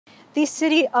The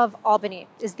city of Albany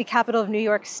is the capital of New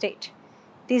York State.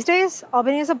 These days,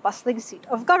 Albany is a bustling seat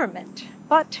of government,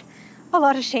 but a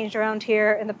lot has changed around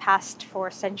here in the past 4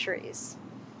 centuries.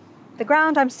 The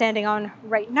ground I'm standing on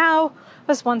right now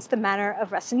was once the manor of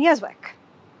Rotgard.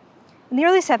 In the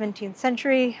early 17th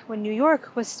century, when New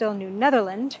York was still New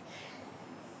Netherland,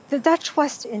 the Dutch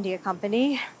West India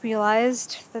Company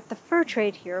realized that the fur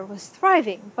trade here was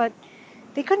thriving, but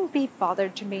they couldn't be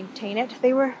bothered to maintain it.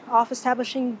 They were off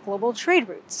establishing global trade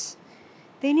routes.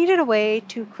 They needed a way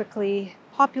to quickly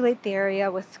populate the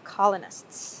area with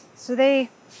colonists. So they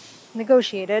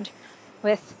negotiated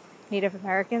with Native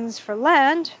Americans for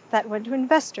land that went to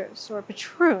investors or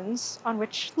patroons on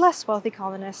which less wealthy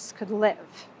colonists could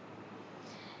live.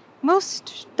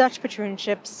 Most Dutch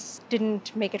patroonships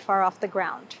didn't make it far off the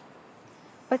ground.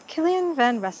 But Kilian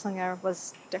van Resslinger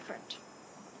was different.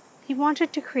 He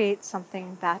wanted to create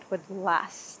something that would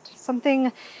last,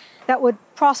 something that would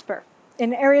prosper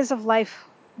in areas of life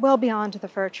well beyond the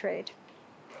fur trade.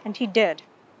 And he did.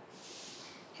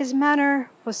 His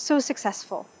manor was so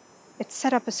successful, it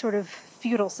set up a sort of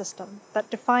feudal system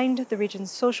that defined the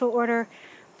region's social order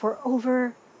for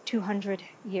over 200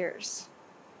 years.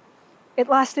 It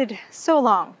lasted so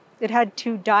long, it had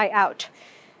to die out,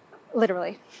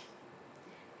 literally.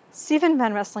 Stephen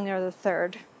van Resslinger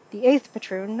III, the 8th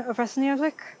patroon of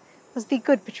Rotgard, was the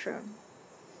good patroon.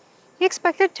 He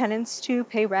expected tenants to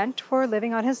pay rent for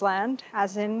living on his land,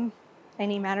 as in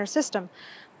any manor system.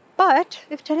 But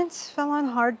if tenants fell on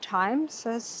hard times,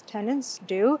 as tenants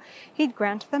do, he'd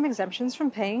grant them exemptions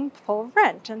from paying full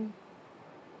rent, and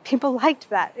people liked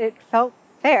that. It felt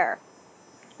fair.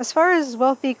 As far as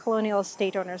wealthy colonial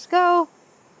estate owners go,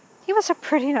 he was a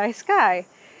pretty nice guy.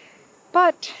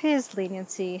 But his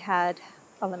leniency had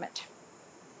a limit.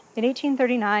 In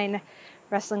 1839,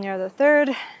 Resslinger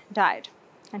III died,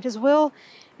 and his will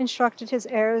instructed his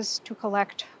heirs to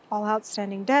collect all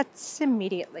outstanding debts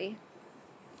immediately.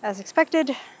 As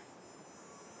expected,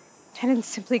 tenants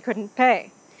simply couldn't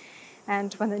pay,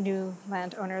 and when the new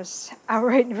landowners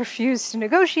outright refused to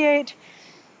negotiate,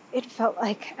 it felt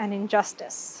like an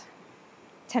injustice.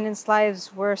 Tenants'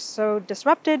 lives were so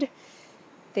disrupted,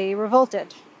 they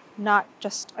revolted, not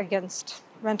just against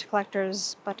rent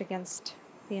collectors, but against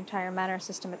the entire manor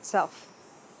system itself.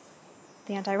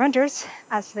 The anti-renters,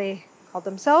 as they called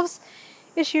themselves,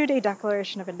 issued a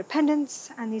Declaration of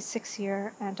Independence, and the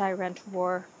 6-year anti-rent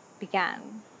war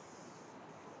began.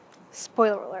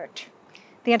 Spoiler alert,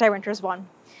 the anti-renters won.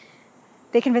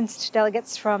 They convinced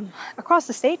delegates from across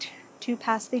the state to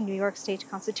pass the New York State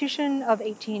Constitution of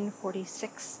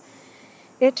 1846.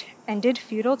 It ended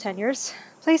feudal tenures,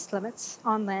 placed limits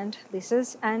on land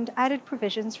leases, and added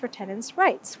provisions for tenants'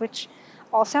 rights, which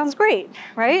all sounds great,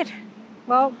 right?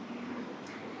 Well,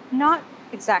 not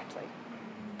exactly.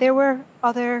 There were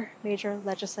other major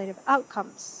legislative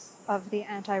outcomes of the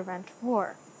anti-rent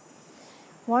war.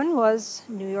 One was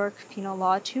New York Penal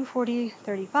Law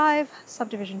 240-35,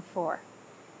 Subdivision 4,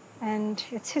 and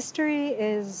its history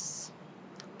is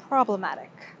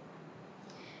problematic.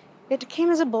 It came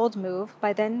as a bold move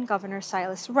by then-Governor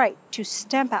Silas Wright to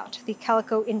stamp out the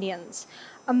Calico Indians,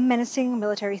 a menacing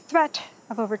military threat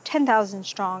of over 10,000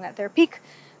 strong at their peak,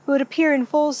 who would appear in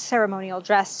full ceremonial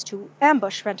dress to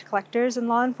ambush rent collectors and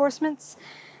law enforcement,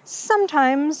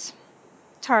 sometimes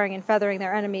tarring and feathering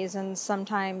their enemies and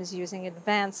sometimes using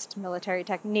advanced military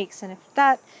techniques. And if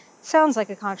that sounds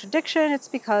like a contradiction, it's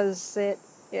because it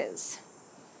is.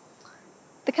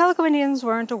 The Calico Indians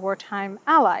weren't a wartime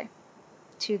ally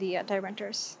to the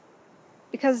anti-renters,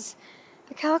 because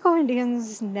the Calico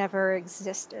Indians never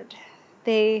existed.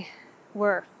 They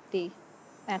were the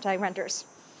anti-renters.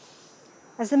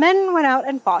 As the men went out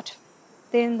and fought,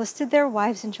 they enlisted their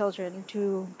wives and children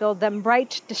to build them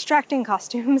bright, distracting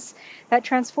costumes that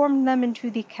transformed them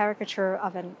into the caricature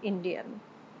of an Indian.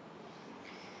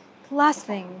 The last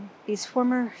thing these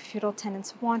former feudal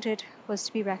tenants wanted was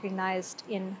to be recognized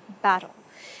in battle.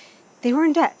 They were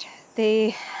in debt. They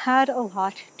had a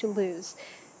lot to lose,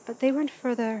 but they went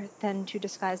further than to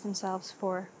disguise themselves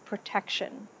for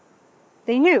protection.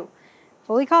 They knew,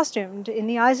 fully costumed in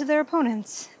the eyes of their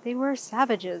opponents, they were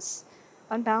savages,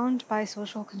 unbound by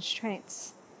social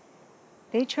constraints.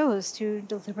 They chose to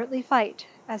deliberately fight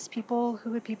as people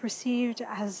who would be perceived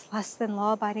as less than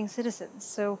law-abiding citizens,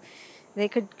 so they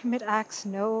could commit acts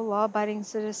no law-abiding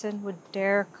citizen would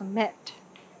dare commit.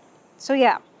 So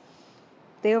yeah,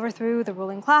 they overthrew the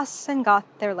ruling class and got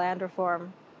their land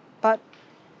reform, but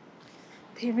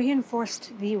they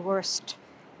reinforced the worst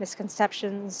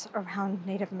misconceptions around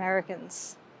Native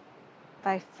Americans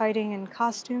by fighting in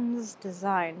costumes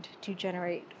designed to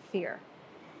generate fear.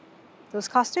 Those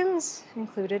costumes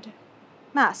included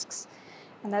masks.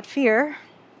 And that fear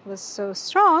was so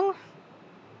strong,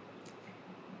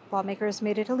 lawmakers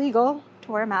made it illegal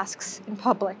to wear masks in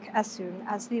public as soon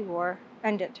as the war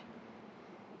ended.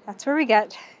 That's where we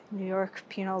get New York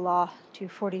Penal Law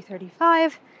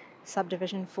 24035,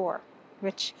 Subdivision 4,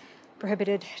 which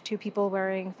prohibited two people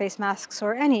wearing face masks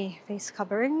or any face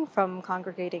covering from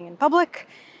congregating in public,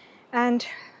 and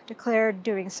declared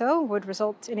doing so would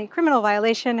result in a criminal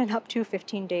violation and up to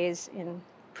 15 days in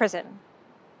prison.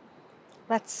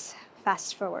 Let's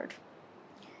fast forward.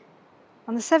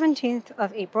 On the 17th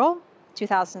of April,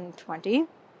 2020,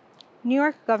 New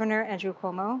York Governor Andrew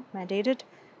Cuomo mandated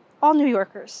all New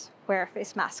Yorkers wear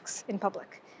face masks in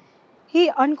public.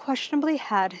 He unquestionably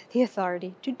had the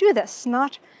authority to do this,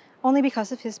 not only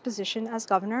because of his position as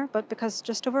governor, but because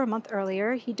just over a month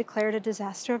earlier, he declared a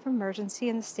disaster of emergency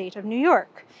in the state of New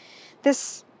York.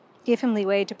 This gave him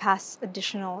leeway to pass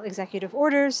additional executive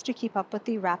orders to keep up with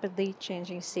the rapidly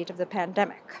changing state of the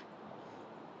pandemic.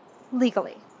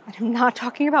 Legally, and I'm not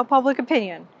talking about public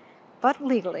opinion, but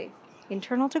legally,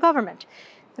 internal to government,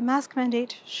 the mask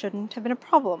mandate shouldn't have been a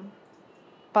problem.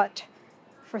 But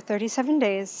for 37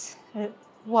 days, it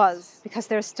was, because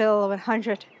there's still a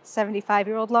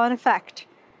 175-year-old law in effect,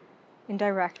 in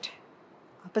direct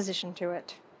opposition to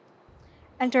it.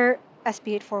 Enter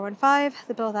SB 8415,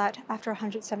 the bill that, after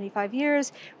 175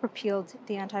 years, repealed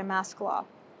the anti-mask law.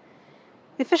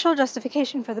 The official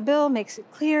justification for the bill makes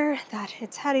it clear that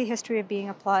it's had a history of being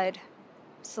applied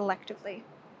selectively.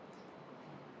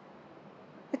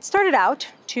 It started out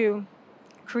to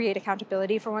create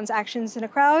accountability for one's actions in a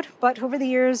crowd, but over the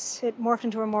years it morphed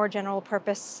into a more general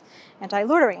purpose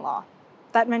anti-loitering law.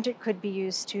 That meant it could be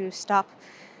used to stop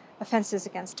offenses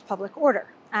against public order.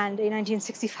 And a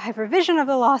 1965 revision of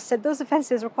the law said those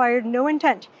offenses required no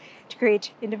intent to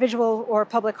create individual or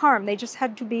public harm. They just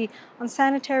had to be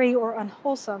unsanitary or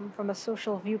unwholesome from a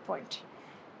social viewpoint.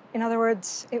 In other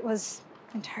words, it was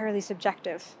entirely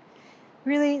subjective.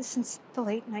 Really, since the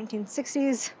late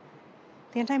 1960s,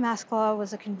 the anti-mask law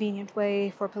was a convenient way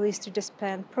for police to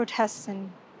disband protests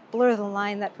and blur the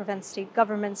line that prevents state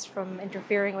governments from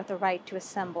interfering with the right to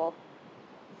assemble.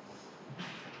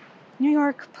 New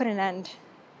York put an end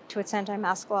to its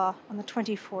anti-mask law on the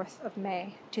 24th of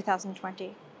May,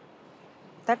 2020.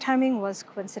 That timing was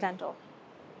coincidental,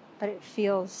 but it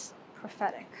feels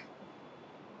prophetic.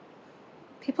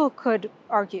 People could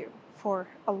argue for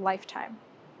a lifetime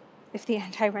if the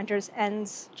anti-renters'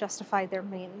 ends justified their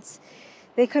means.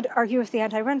 They could argue if the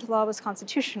anti-rent law was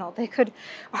constitutional. They could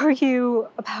argue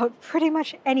about pretty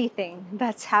much anything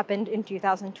that's happened in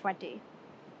 2020.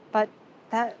 But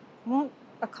that won't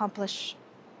accomplish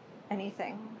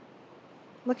anything.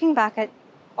 Looking back at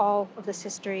all of this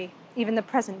history, even the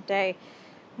present day,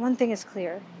 one thing is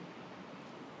clear.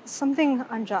 Something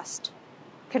unjust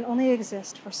can only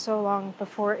exist for so long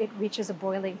before it reaches a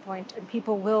boiling point and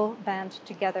people will band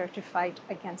together to fight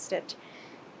against it.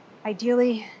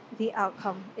 Ideally, the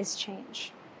outcome is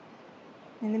change.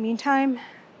 In the meantime,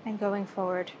 and going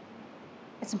forward,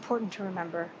 it's important to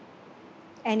remember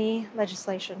any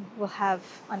legislation will have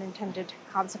unintended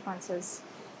consequences.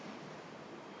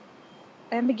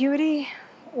 Ambiguity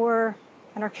or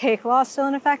an archaic law still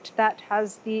in effect that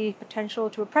has the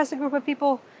potential to oppress a group of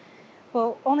people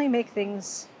will only make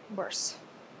things worse.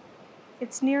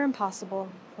 It's near impossible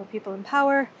for people in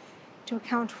power to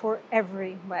account for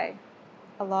every way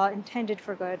a law intended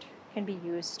for good can be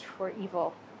used for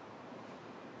evil.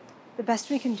 The best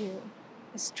we can do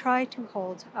is try to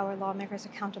hold our lawmakers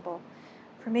accountable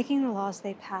for making the laws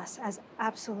they pass as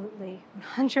absolutely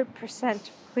 100%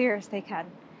 clear as they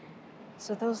can,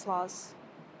 so those laws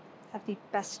have the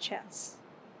best chance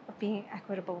of being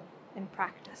equitable in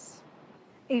practice.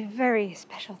 A very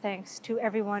special thanks to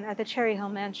everyone at the Cherry Hill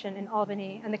Mansion in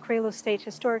Albany and the Cralos State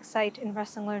Historic Site in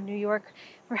Ressler, New York,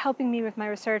 for helping me with my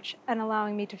research and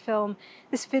allowing me to film.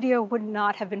 This video would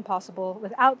not have been possible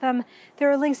without them.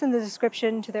 There are links in the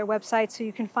description to their website so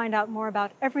you can find out more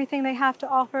about everything they have to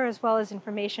offer, as well as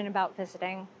information about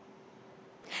visiting.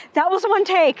 That was one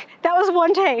take! That was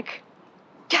one take!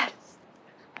 Yes!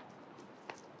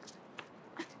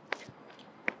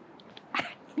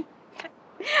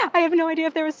 I have no idea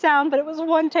if there was sound, but it was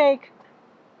one take.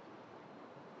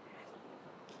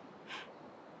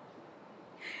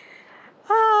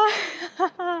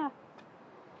 Ah.